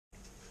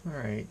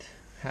Alright,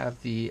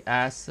 have the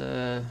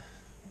ASSA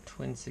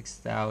Twin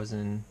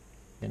 6000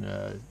 in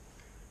a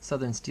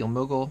Southern Steel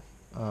Mogul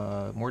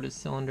mortise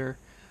cylinder.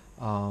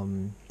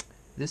 Um,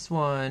 this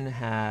one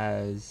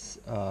has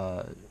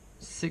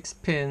 6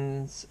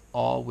 pins,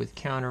 all with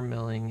counter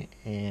milling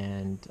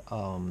and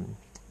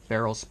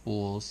barrel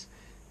spools,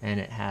 and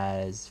it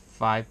has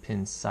 5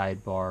 pin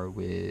sidebar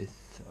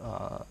with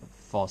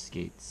false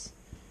gates.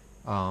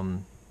 I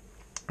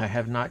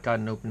have not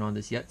gotten open on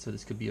this yet, so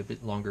this could be a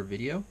bit longer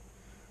video.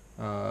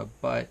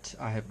 But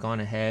I have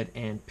gone ahead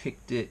and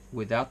picked it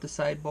without the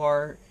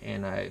sidebar,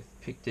 and I've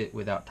picked it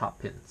without top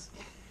pins.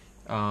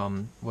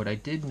 What I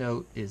did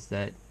note is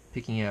that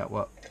picking it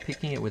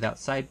without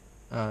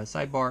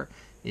sidebar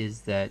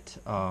is that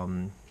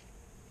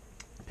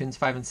pins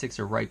 5 and 6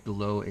 are right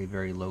below a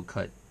very low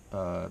cut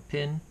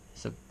pin,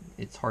 so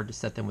it's hard to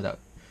set them without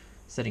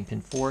setting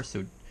pin 4.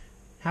 So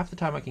half the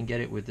time I can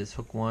get it with this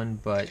hook 1,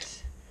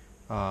 but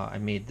I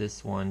made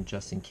this one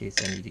just in case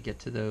I need to get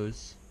to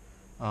those.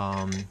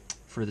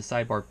 For the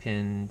sidebar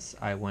pins,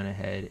 I went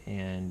ahead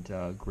and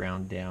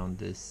ground down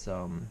this.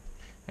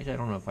 Actually, I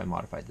don't know if I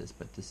modified this,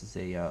 but this is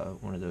a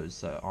one of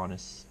those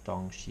Honest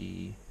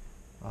Dongshi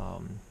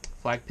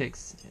flag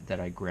picks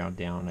that I ground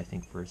down, I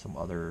think, for some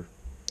other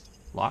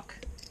lock,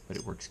 but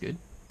it works good.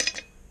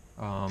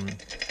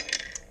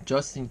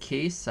 Just in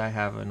case, I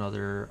have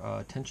another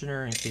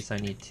tensioner in case I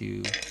need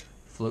to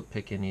float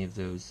pick any of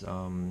those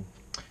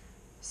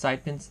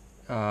side pins,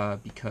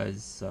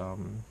 because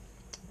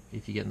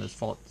if you get in those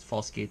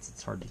false gates,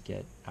 it's hard to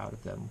get out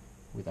of them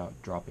without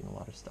dropping a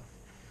lot of stuff.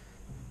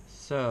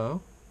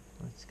 So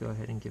let's go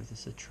ahead and give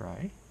this a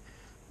try.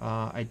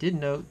 I did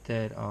note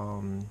that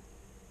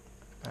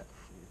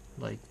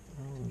let me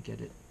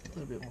get it a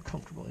little bit more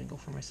comfortable angle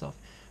for myself.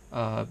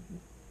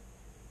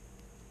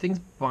 Things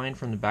bind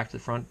from the back to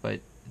the front, but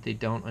they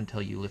don't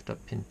until you lift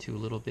up pin 2 a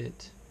little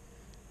bit.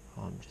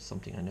 Just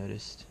something I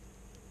noticed.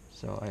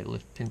 So I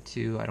lift pin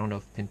 2. I don't know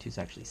if pin 2 is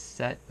actually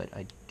set, but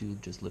I do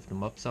just lift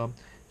them up some.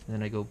 And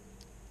then I go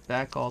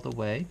back all the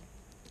way.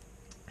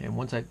 And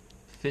once I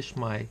fish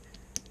my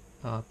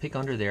pick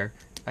under there,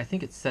 I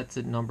think it sets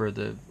a number of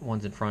the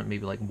ones in front,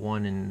 maybe like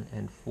 1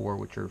 and 4,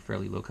 which are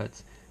fairly low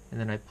cuts. And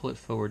then I pull it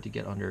forward to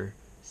get under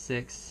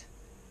 6.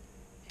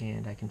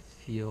 And I can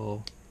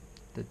feel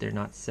that they're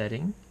not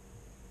setting.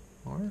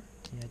 Or,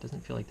 yeah, it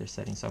doesn't feel like they're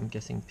setting. So I'm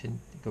guessing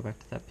go back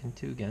to that pin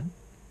 2 again.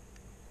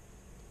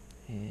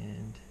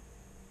 And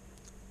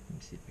let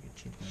me see if I can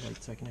change my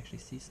light so I can actually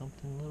see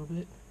something a little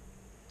bit.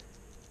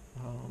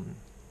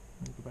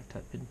 Let me go back to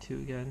that pin 2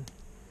 again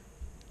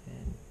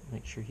and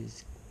make sure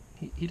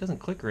he doesn't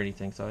click or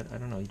anything, so I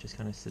don't know, he just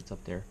kind of sits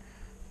up there.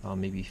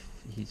 Maybe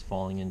he's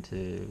falling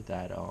into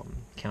that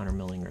counter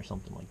milling or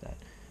something like that.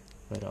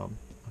 But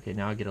okay,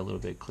 now I get a little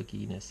bit of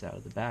clickiness out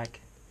of the back.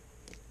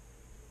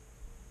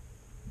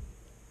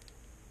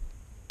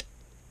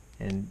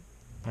 And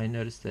I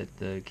noticed that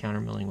the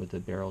counter milling with the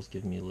barrels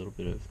give me a little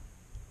bit of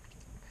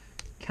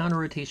counter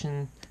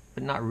rotation,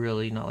 but not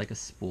really, not like a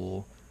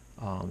spool.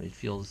 It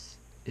feels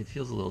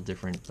a little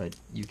different, but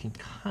you can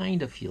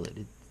kind of feel it.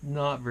 It's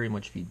not very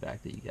much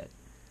feedback that you get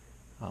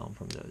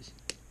from those.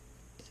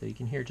 So you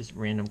can hear just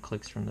random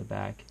clicks from the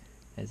back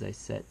as I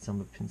set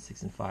some of pin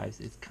 6 and 5s.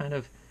 It's kind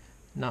of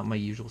not my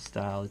usual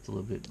style. It's a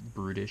little bit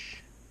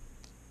brutish.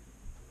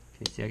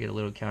 Okay, see, I get a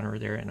little counter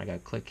there, and I got a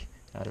click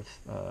out of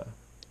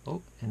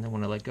oh, and then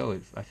when I let go,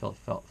 I felt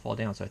it fall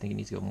down, so I think it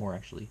needs to go more,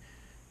 actually.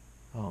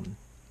 Or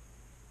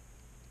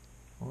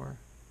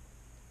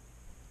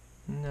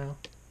no.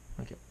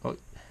 Okay. Oh,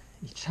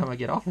 each time I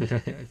get off of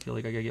it, I feel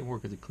like I gotta get more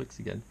because it clicks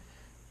again.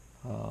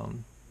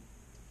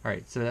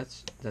 Alright, so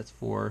that's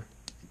 4.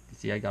 You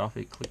see, I got off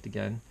it, clicked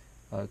again.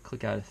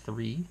 Click out of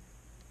 3.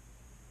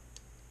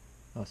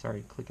 Oh,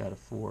 sorry, click out of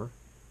 4.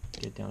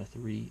 Get down to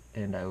 3,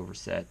 and I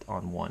overset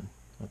on 1.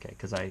 Okay,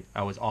 because I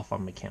was off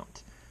on my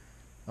count.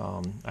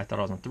 I thought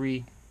I was on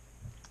 3,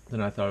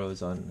 then I thought it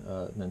was on,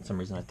 then some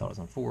reason I thought it was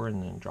on 4,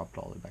 and then dropped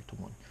all the way back to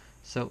 1.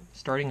 So,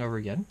 starting over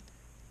again,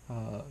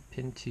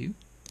 pin 2.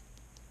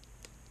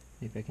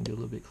 Maybe I can do a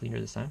little bit cleaner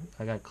this time.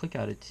 I got to click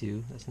out at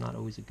 2. That's not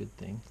always a good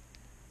thing.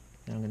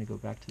 Then I'm going to go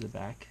back to the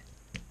back.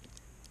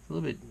 It's a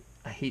little bit,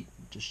 I hate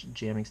just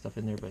jamming stuff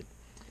in there, but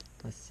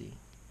let's see.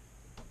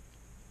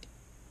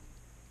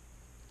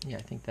 Yeah,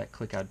 I think that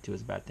click out at 2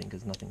 is a bad thing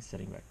because nothing's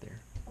setting back there.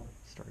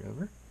 Start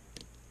over.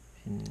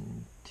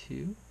 Pin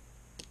 2.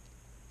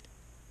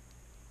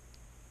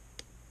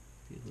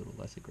 Be a little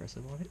less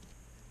aggressive on it.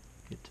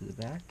 Get to the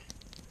back.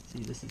 See,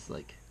 this is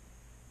like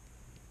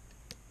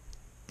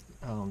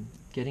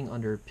getting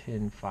under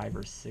pin 5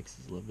 or 6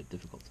 is a little bit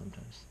difficult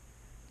sometimes.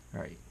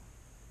 Alright,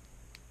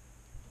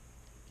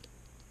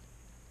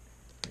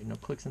 no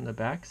clicks in the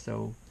back,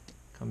 so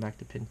come back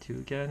to pin 2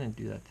 again and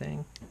do that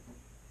thing.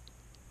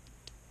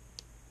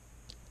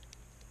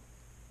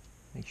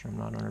 Make sure I'm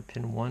not under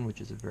pin 1,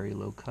 which is a very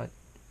low cut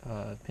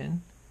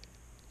pin.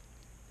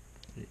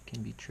 But it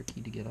can be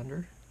tricky to get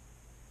under.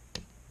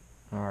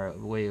 Alright,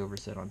 way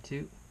overset on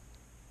 2.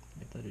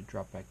 I let it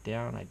drop back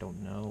down. I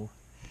don't know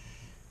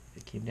if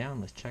it came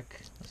down. Let's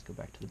check. Let's go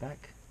back to the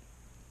back.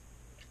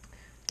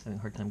 Having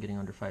a hard time getting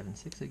under 5 and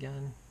 6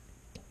 again.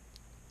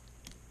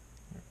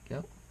 There we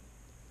go.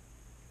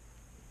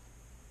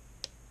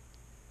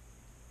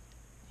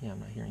 Yeah, I'm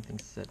not hearing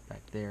things set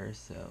back there,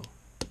 so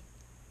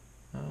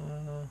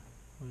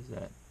what is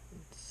that?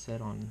 It's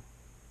set on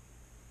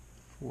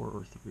 4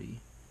 or 3.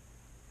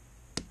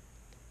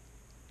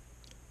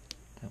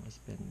 That must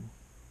have been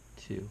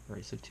 2.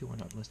 Alright, so 2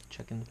 went up. Let's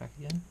check in the back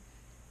again.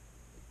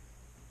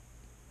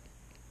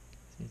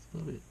 See, it's a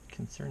little bit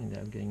concerning that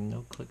I'm getting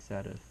no clicks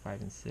out of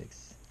 5 and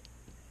 6.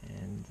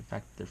 And the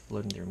fact that they're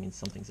floating there means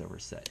something's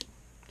overset.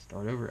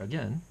 Start over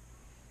again.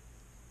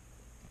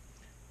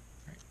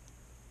 Alright.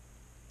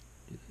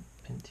 Do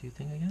the pin 2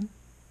 thing again.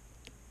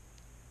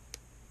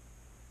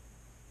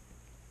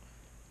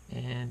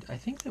 And I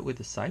think that with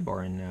the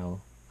sidebar in now,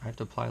 I have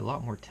to apply a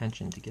lot more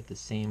tension to get the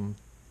same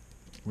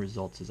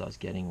results as I was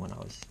getting when I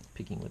was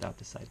picking without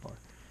the sidebar.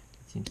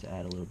 It seems to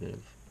add a little bit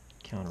of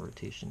counter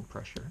rotation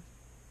pressure.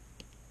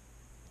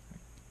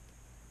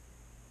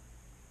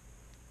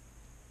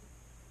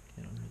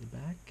 Get under the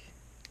back.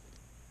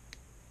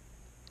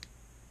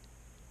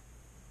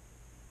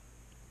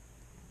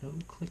 No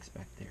clicks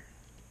back there.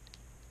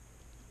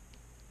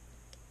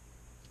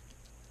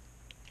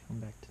 Come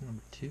back to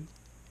number 2.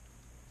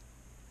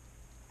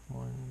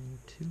 1,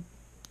 2. Okay,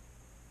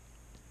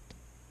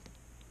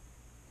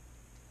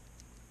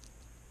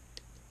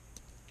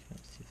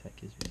 let's see if that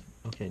gives me.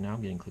 Okay, now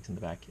I'm getting clicks in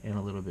the back and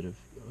a little bit of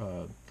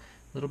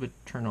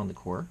turn on the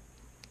core.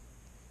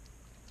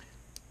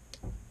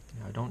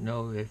 Now I don't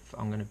know if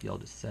I'm going to be able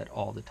to set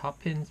all the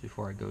top pins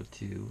before I go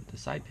to the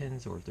side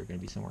pins, or if they're going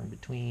to be somewhere in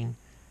between.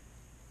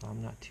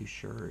 I'm not too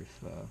sure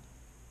if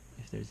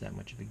there's that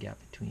much of a gap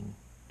between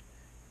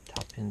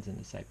top pins and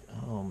the side.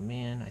 Oh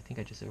man, I think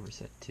I just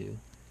overset 2.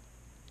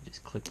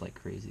 Just clicked like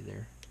crazy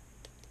there.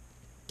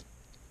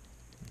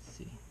 Let's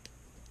see.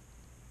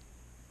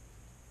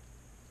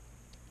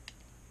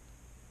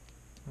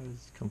 That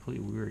was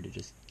completely weird. It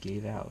just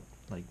gave out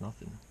like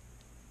nothing.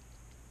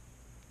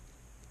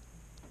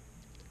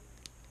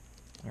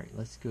 Alright,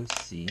 let's go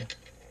see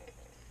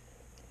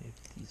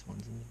if these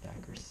ones in the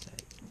back are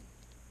set.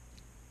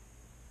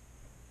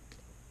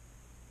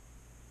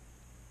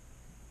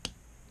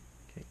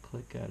 Okay,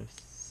 click out of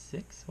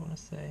 6, I want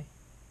to say.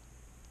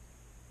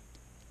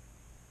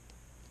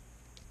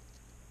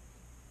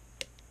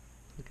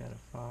 Click out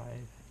of 5.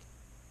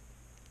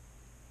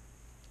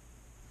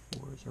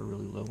 4s are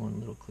really low, one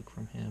little click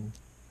from him.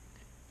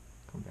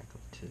 Come back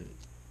up to,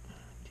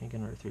 can't get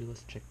another 3,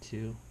 let's check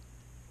 2.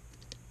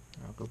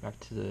 I'll go back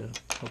to the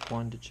hook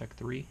 1 to check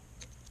 3.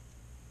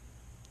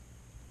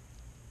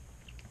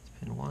 It's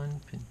pin 1,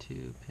 pin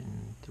 2,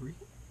 pin 3.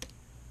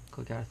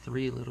 Click out of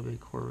 3, a little bit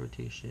of core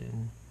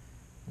rotation.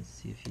 Let's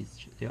see if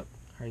he's, yep,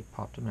 I already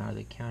popped him out of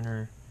the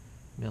counter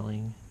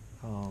milling,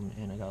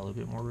 and I got a little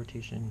bit more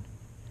rotation.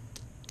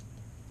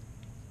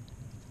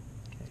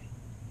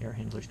 Air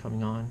handler's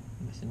coming on,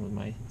 messing with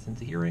my sense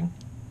of hearing.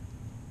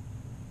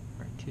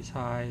 Alright, 2's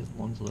high,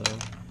 1's low.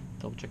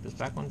 Double check those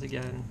back ones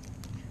again.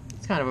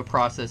 It's kind of a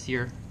process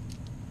here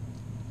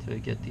to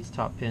get these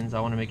top pins. I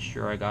want to make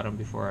sure I got them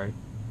before I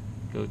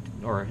go,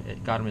 or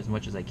got them as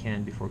much as I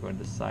can before going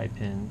to the side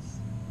pins.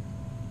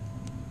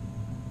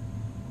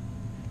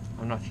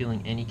 I'm not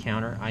feeling any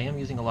counter. I am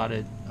using a lot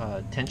of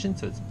tension,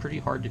 so it's pretty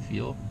hard to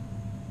feel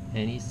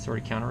any sort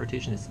of counter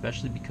rotation,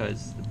 especially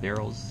because the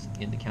barrels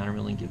in the counter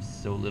milling give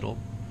so little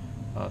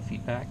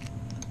feedback.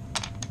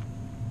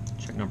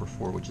 Check number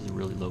 4, which is a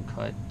really low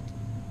cut.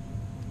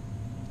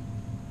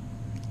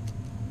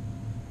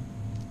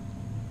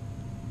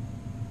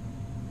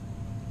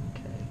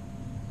 Okay,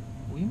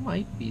 we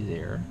might be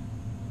there.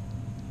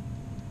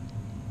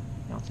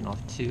 Bouncing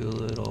off 2 a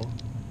little.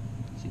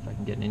 See if I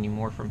can get any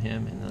more from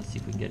him, and let's see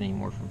if we can get any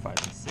more from 5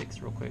 and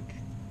 6 real quick.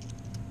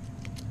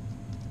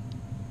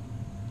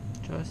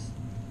 Just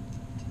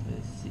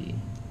to see.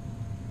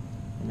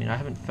 I mean, I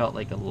haven't felt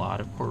like a lot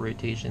of core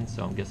rotation,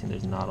 so I'm guessing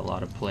there's not a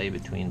lot of play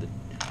between the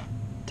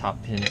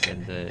top pins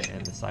and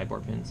the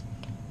sidebar pins.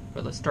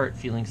 But let's start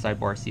feeling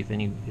sidebar, see if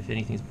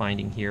anything's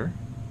binding here.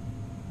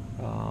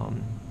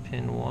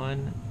 Pin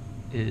 1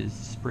 is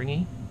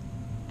springy,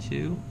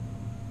 2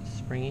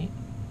 springy,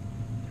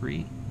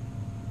 3.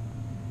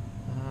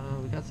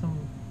 We got some,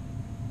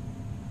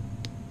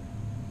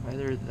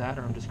 either that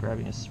or I'm just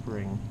grabbing a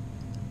spring.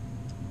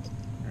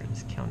 Alright,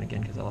 let's count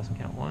again because I lost some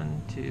count.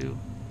 1, 2,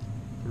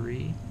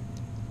 3,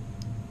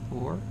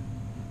 4.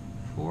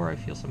 4, I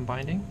feel some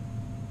binding.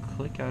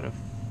 Click out of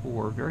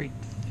 4, very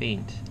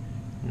faint.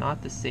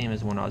 Not the same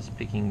as when I was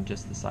picking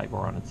just the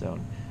sidebar on its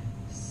own.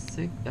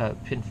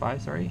 Pin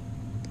 5, sorry.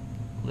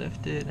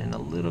 Lifted and a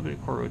little bit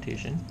of core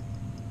rotation.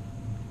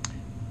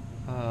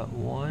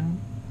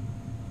 1,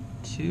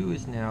 2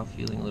 is now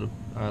feeling a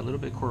little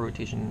bit of core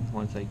rotation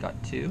once I got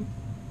 2.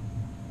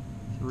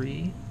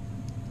 3,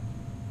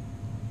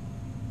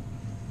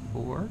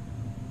 4.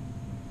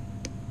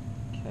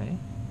 Okay.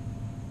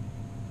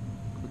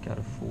 Click out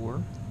of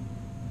 4.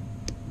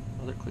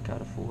 Another click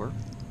out of 4.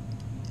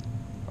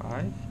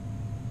 5.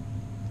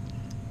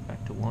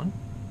 Back to 1.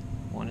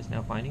 1 is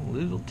now binding.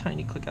 Little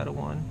tiny click out of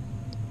 1.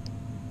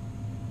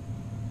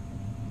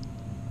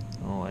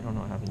 I don't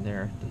know what happened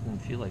there. Doesn't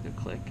feel like a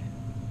click.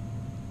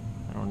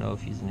 I don't know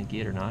if he's in a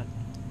gate or not.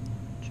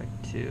 Check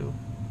 2,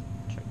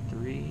 check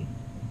 3,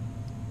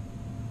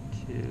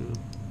 2,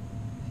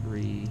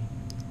 3,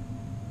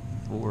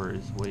 4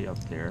 is way up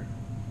there.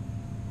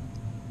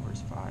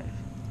 Where's 5?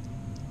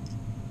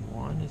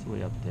 1 is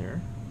way up there.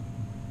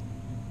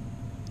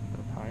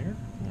 Up higher?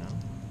 No.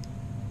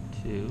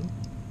 2.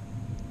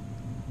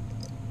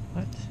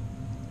 What?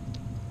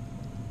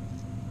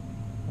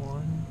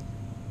 1,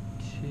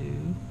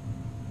 2,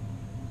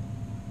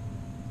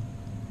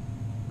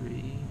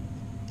 3,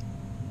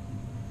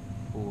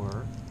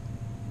 4,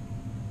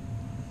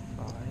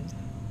 5.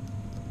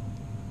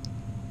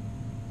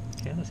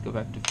 Okay, let's go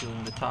back to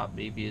filling the top.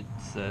 Maybe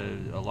it's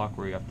a lock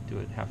where you have to do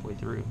it halfway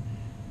through.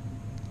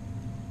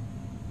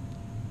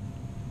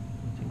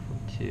 Nothing from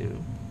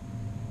 2.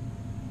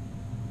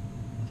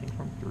 Nothing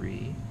from 3.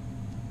 Is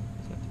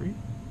that 3?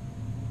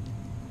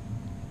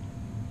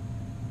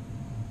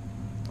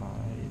 5,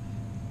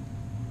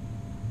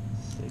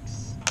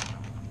 6.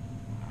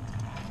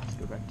 Let's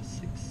go back to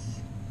 6.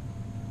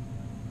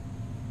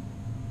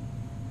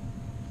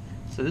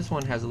 So this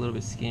one has a little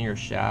bit skinnier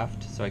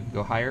shaft, so I could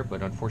go higher,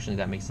 but unfortunately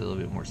that makes it a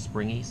little bit more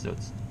springy, so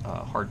it's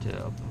hard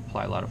to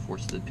apply a lot of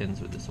force to the pins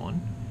with this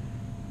one.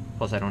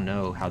 Plus I don't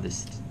know how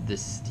this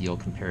steel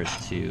compares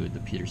to the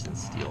Peterson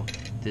steel.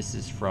 This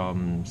is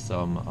from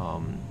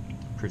some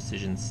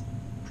precision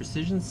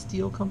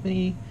steel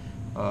company,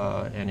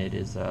 and it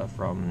is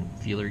from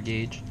feeler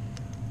gauge,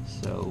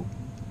 so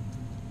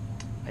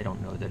I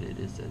don't know that it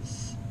is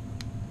as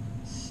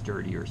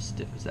sturdy or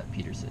stiff as that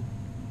Peterson.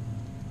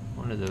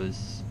 One of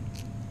those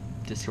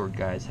Discord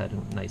guys had a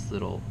nice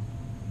little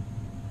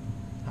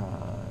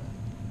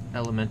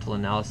elemental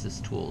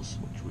analysis tools,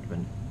 which would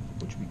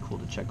be cool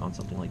to check on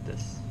something like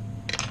this,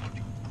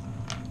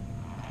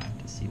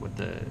 to see what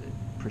the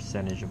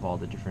percentage of all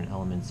the different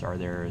elements are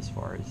there as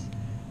far as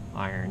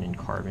iron and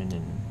carbon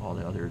and all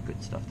the other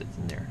good stuff that's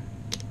in there.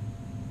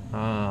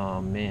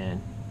 Oh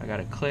man, I got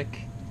a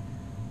click,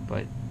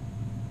 but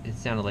it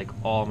sounded like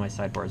all my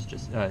sidebar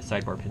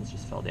pins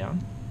just fell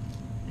down,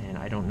 and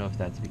I don't know if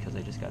that's because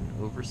I just got an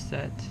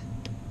overset.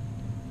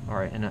 All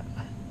right, and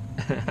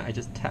I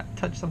just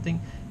touched something,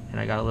 and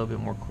I got a little bit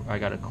more. I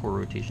got a core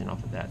rotation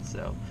off of that.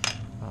 So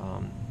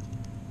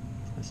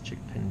let's check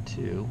pin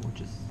 2,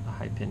 which is a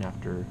high pin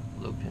after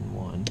low pin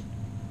 1.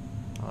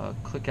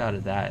 Click out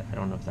of that. I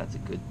don't know if that's a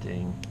good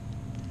thing.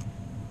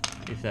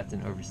 If that's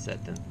an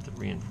overset, then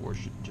 3 and 4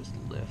 should just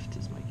lift,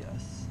 is my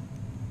guess.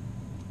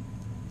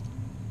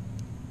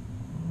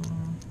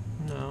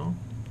 No,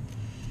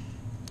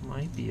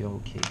 might be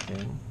okay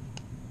pin.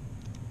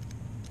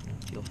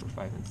 Feel for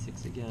 5 and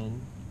 6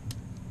 again.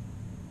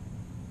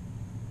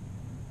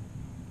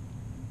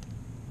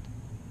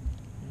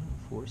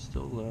 4 is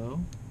still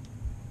low.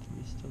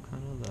 3 is still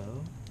kind of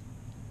low.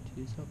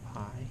 2 is up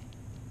high.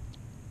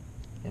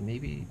 And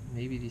maybe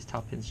these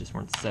top pins just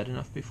weren't set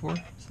enough before.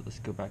 So let's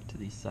go back to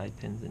these side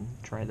pins and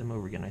try them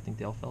over again. I think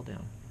they all fell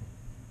down.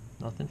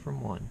 Nothing from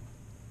 1.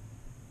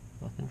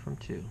 Nothing from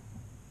 2.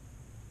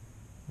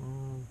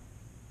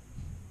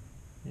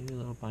 Maybe a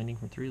little binding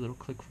from 3. A little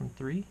click from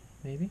 3,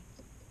 maybe.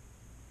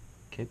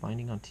 Okay,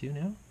 binding on 2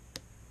 now.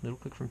 Little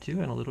click from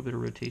 2 and a little bit of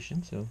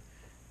rotation, so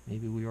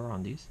maybe we are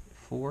on these.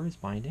 4 is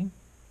binding.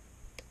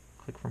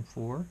 Click from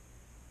 4. Does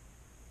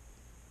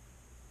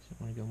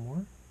it want to go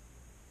more?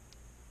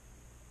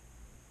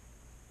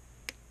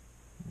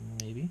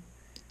 Maybe.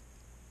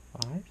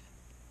 5.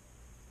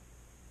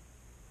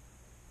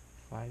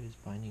 5 is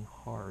binding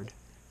hard.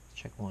 Let's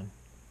check 1.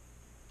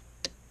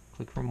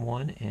 Click from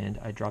 1 and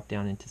I drop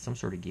down into some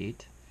sort of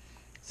gate.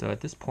 So at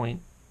this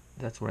point,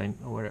 that's what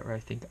I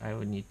think I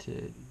would need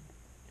to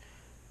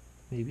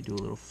maybe do a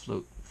little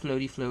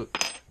floaty float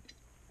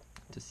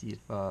to see if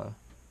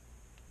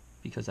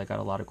because I got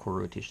a lot of core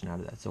rotation out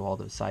of that. So all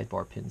those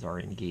sidebar pins are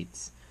in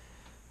gates.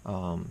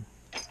 So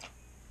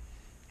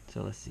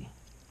let's see,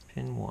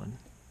 pin 1.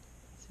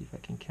 Let's see if I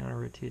can counter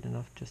rotate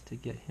enough just to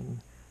get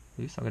him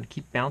loose. I'm going to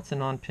keep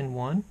bouncing on pin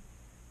 1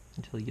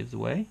 until he gives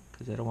away,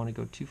 because I don't want to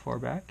go too far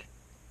back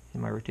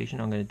in my rotation.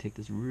 I'm going to take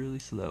this really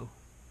slow.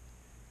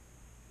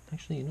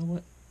 Actually, you know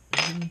what?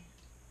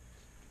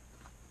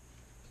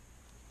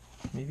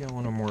 Maybe I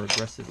want a more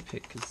aggressive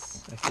pick,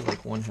 because I feel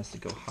like 1 has to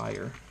go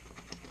higher.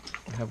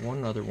 I have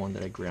one other one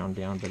that I ground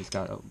down, but it's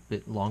got a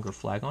bit longer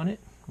flag on it.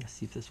 Let's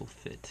see if this will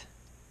fit.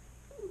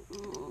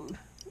 Ooh.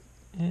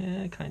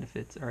 Yeah, it kind of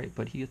fits. Alright,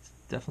 but he gets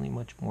definitely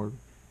much more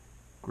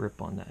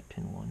grip on that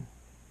pin 1,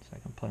 so I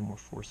can apply more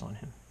force on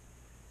him.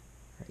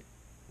 Alright,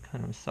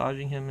 kind of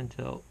massaging him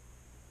until...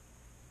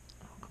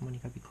 Oh, come on, you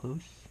gotta be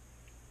close.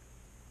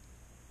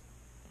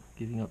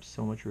 Giving up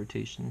so much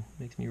rotation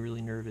makes me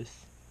really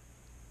nervous,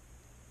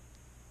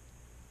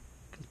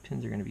 because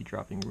pins are going to be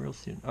dropping real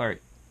soon.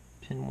 Alright,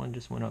 pin 1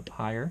 just went up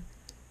higher.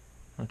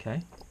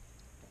 Okay,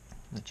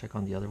 let's check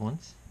on the other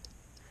ones.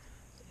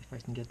 If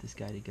I can get this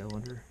guy to go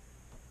under...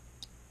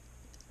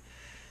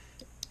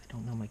 I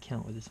don't know my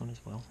count with this one as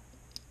well.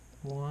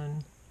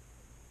 1,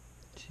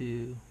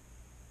 2,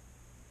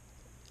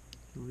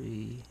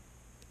 3,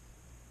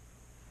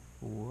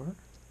 4,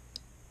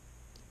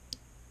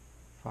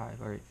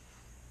 5. All right,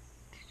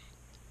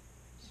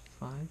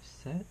 5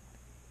 set.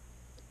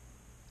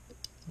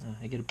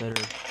 I get a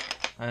better.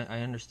 I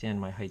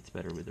understand my heights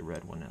better with the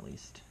red one at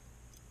least.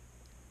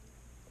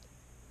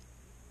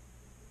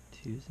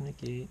 2's in a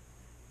gate,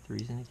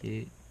 3's in a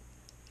gate,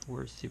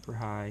 4 is super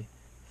high,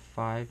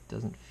 5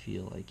 doesn't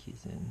feel like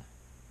he's in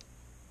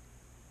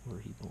where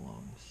he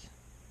belongs.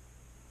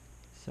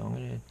 So I'm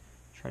going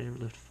to try to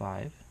lift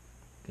 5. I'm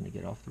going to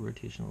get off the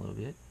rotation a little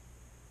bit.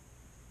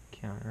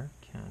 Counter,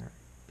 counter,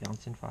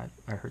 bounce in 5.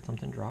 I heard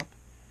something drop,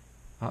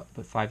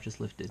 but 5 just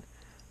lifted.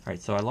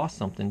 Alright, so I lost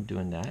something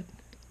doing that.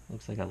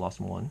 Looks like I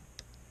lost 1.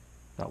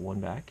 Got 1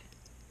 back.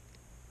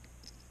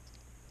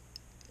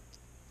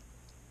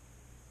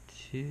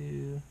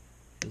 2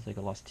 feels like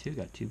I lost 2,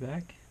 got 2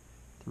 back.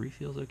 3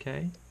 feels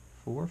okay.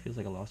 4 feels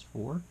like I lost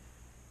 4.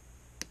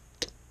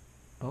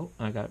 Oh,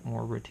 I got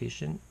more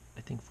rotation.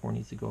 I think 4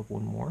 needs to go up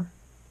 1 more.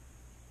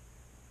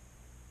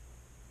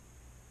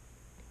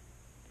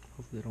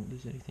 Hopefully I don't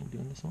lose anything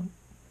doing this one.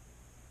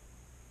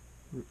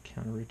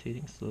 Counter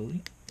rotating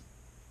slowly.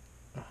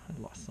 I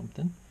lost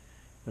something,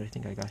 but I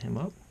think I got him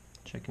up.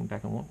 Checking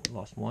back on 1,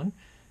 lost 1.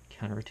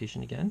 Counter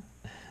rotation again.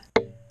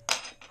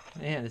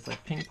 And it's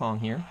like ping pong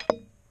here. I'm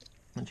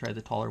going to try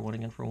the taller one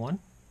again for 1.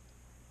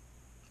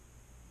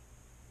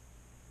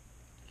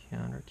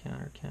 Counter,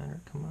 counter,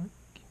 counter. Come on.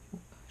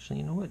 Actually,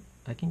 you know what?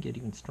 I can get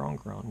even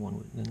stronger on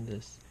 1 than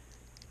this.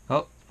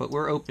 Oh, but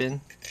we're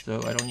open,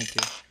 so I don't need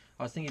to.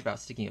 I was thinking about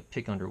sticking a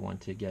pick under 1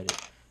 to get it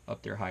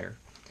up there higher.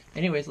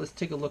 Anyways, let's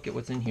take a look at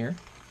what's in here.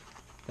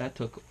 That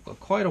took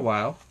quite a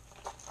while.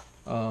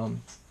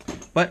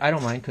 But I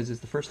don't mind because it's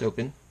the first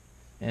open.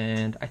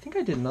 And I think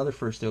I did another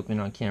first open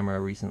on camera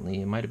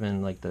recently. It might have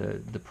been like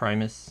the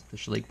Primus, the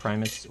Schlage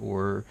Primus,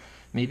 or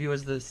maybe it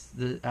was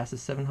the ASSA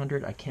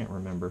 700. I can't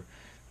remember.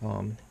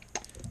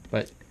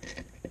 But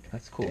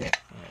that's cool.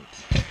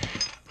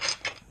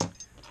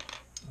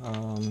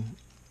 All right.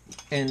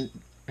 And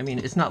I mean,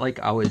 it's not like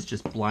I was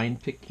just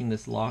blind picking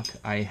this lock.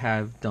 I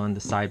have done the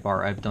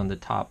sidebar. I've done the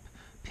top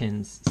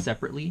pins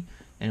separately,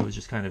 and it was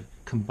just kind of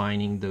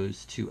combining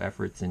those 2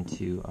 efforts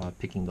into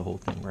picking the whole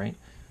thing, right?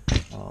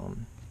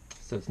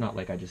 So it's not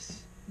like I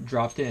just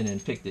dropped in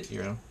and picked it,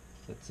 you know.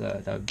 That's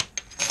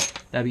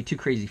that'd be too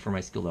crazy for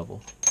my skill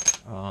level.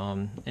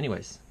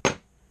 Anyways,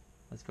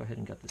 let's go ahead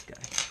and get this guy.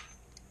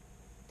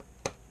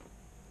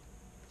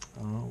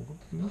 We'll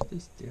move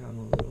this down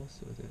a little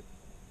so that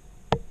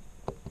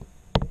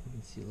you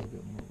can see a little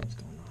bit more what's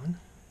going on.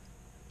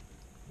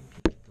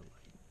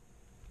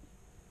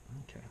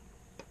 Okay.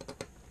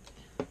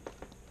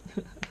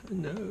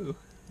 No.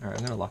 All right,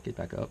 I'm gonna lock it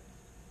back up.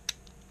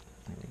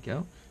 There we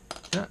go.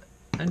 Yeah.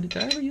 And did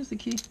I ever use the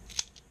key?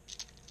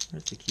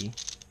 Where's the key?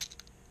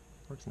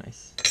 Works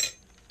nice.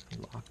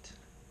 Locked.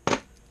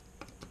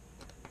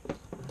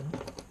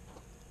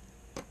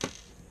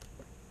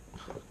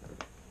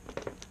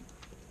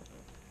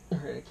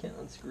 Alright, I can't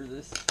unscrew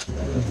this.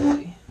 Let's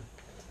see.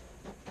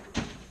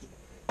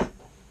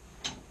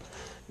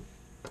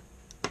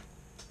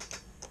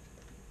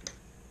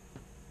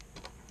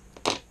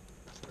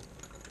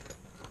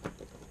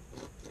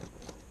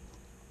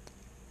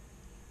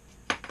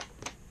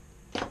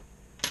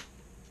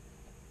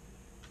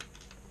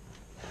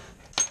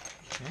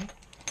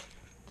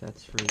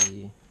 That's for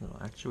the little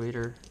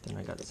actuator. Then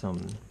I got some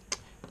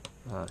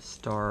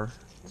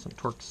some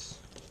Torx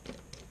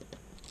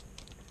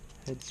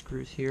head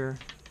screws here.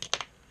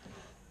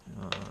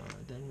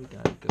 Then we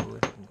gotta go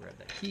ahead and grab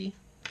that key.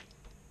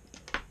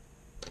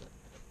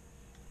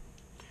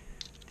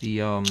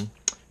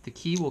 The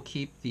key will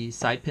keep the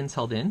side pins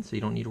held in, so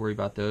you don't need to worry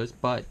about those,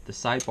 but the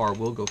sidebar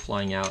will go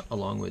flying out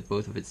along with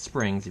both of its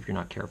springs if you're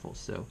not careful.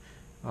 So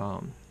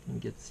let me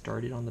get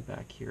started on the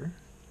back here.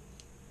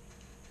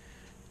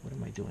 What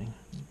am I doing?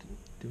 I'm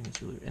doing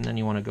this really, and then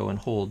you want to go and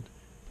hold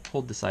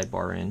the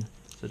sidebar in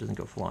so it doesn't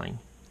go flying.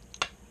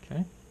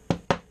 Okay,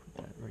 put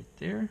that right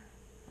there.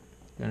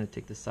 I'm going to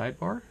take the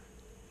sidebar,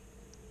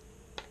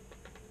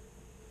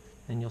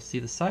 and you'll see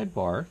the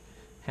sidebar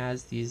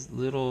has these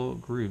little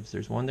grooves.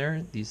 There's one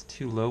there, these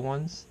 2 low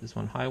ones, this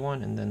one high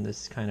one, and then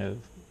this kind of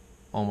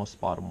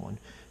almost bottom one.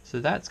 So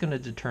that's going to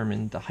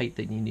determine the height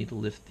that you need to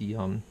lift the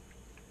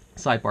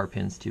sidebar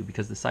pins to,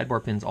 because the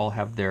sidebar pins all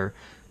have their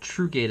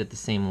true gate at the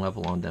same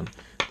level on them.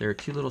 There are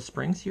 2 little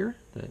springs here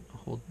that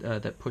hold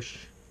that push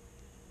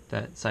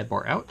that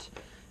sidebar out,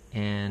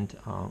 and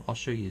I'll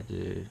show you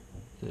the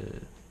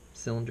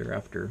cylinder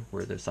after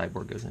where the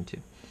sidebar goes into.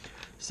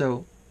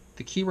 So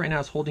the key right now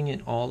is holding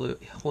in all those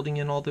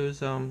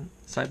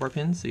sidebar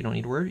pins, so you don't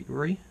need to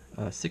worry.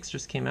 6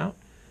 just came out,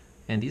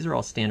 and these are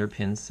all standard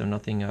pins, so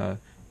nothing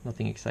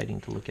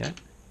exciting to look at.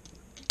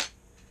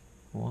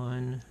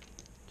 1,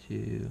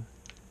 2,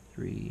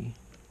 3,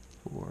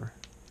 4.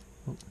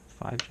 Oh,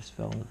 5 just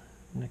fell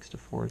next to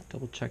 4.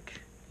 Double check.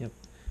 Yep.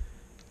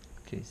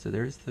 Okay, so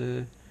there's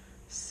the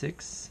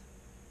 6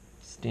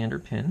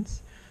 standard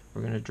pins.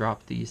 We're going to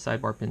drop the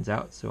sidebar pins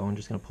out, so I'm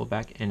just going to pull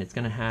back, and it's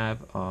going to have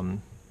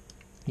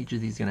each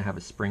of these is going to have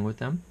a spring with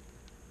them.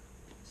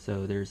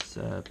 So there's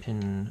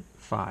pin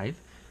 5,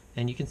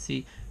 and you can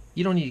see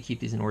you don't need to keep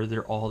these in order.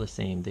 They're all the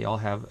same. They all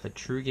have a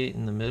true gate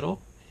in the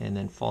middle, and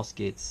then false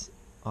gates.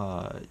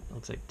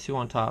 Looks like 2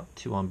 on top,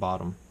 2 on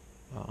bottom,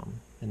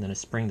 and then a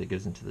spring that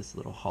goes into this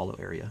little hollow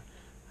area,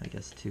 I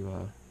guess,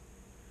 to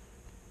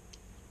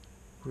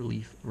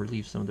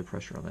relieve some of the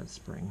pressure on that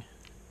spring.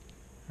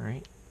 All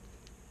right.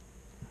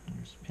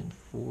 There's pin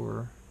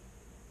 4.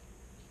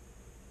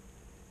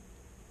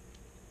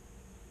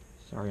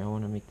 Sorry, I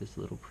want to make this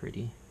a little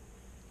pretty.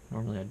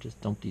 Normally I'd just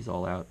dump these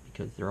all out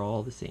because they're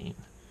all the same.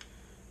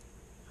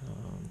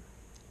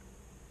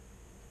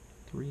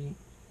 3,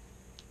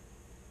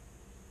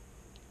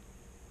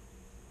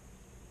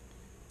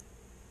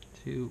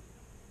 2,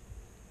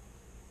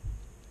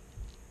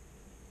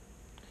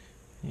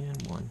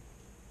 and 1.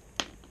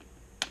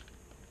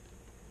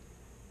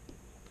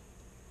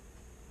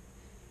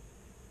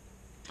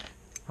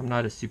 I'm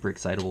not a super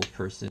excitable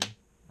person.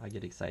 I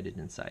get excited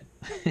inside.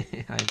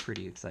 I'm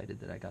pretty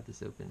excited that I got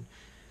this open,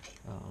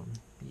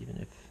 even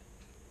if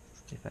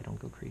I don't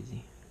go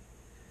crazy.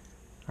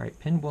 All right,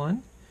 pin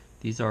 1.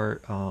 These are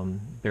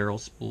barrel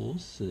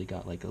spools, so they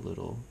got like a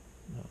little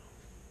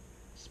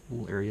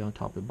spool area on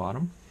top and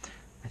bottom.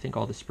 I think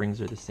all the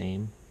springs are the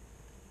same.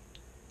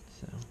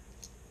 So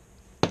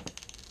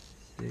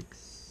 2,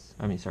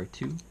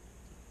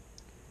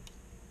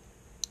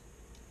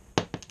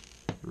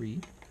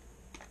 3,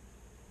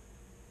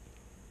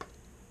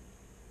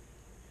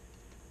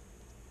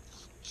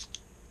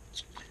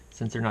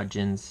 since they're not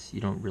gins, you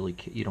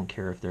don't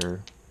care if they're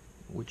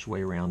which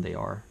way around they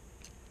are.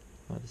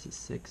 This is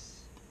 6,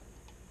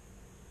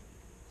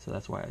 so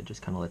that's why I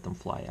just kind of let them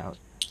fly out.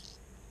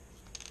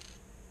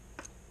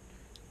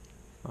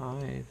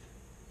 5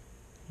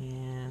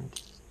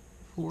 and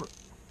 4.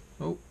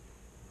 Oh,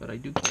 but I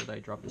do care that I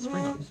dropped the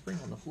spring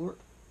on the floor.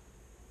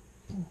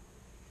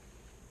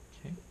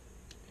 Okay,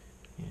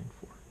 and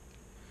 4.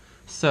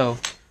 So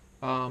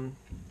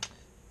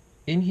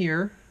in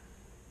here,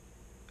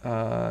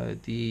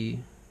 the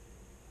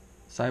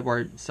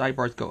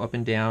sidebars go up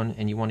and down,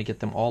 and you want to get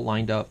them all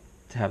lined up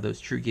to have those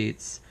true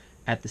gates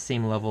at the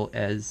same level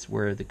as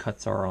where the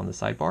cuts are on the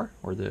sidebar,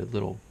 or the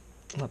little,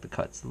 not the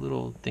cuts, the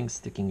little things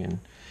sticking in.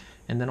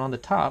 And then on the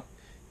top,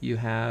 you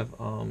have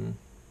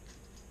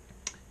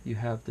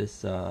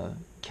this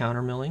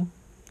counter milling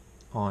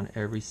on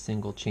every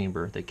single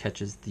chamber that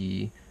catches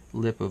the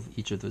lip of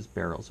each of those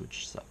barrels,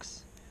 which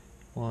sucks.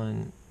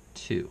 1,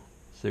 2.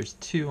 So there's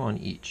 2 on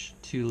each.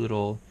 2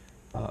 little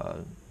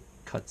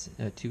cuts,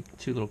 two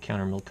little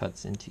counter mill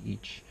cuts into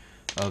each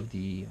of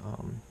the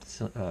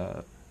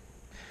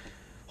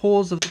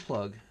holes of the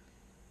plug.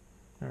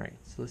 All right,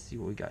 so let's see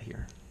what we got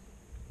here.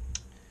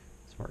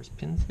 As far as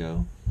pins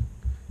go,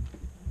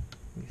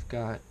 we've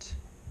got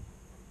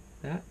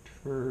that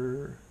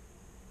for,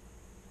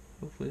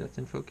 hopefully that's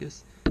in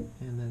focus,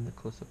 and then the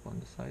close-up on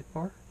the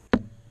sidebar.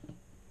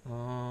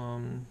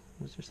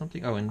 Was there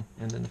something? Oh, and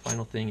then the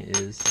final thing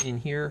is in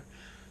here.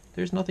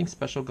 There's nothing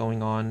special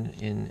going on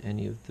in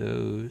any of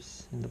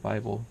those in the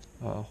Bible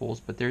holes,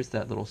 but there's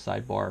that little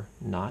sidebar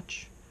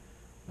notch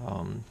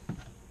that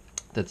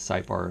the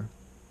sidebar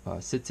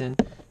sits in,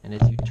 and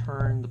as you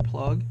turn the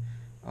plug,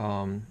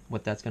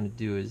 what that's going to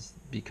do is,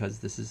 because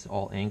this is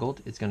all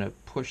angled, it's going to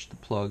push the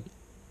plug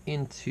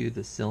into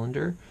the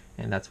cylinder,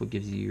 and that's what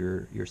gives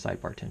you your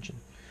sidebar tension.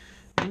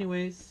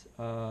 Anyways,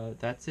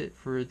 that's it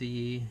for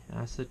the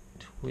ASSA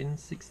Twin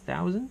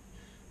 6000.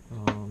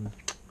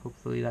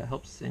 Hopefully that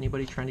helps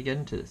anybody trying to get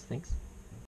into this. Thanks.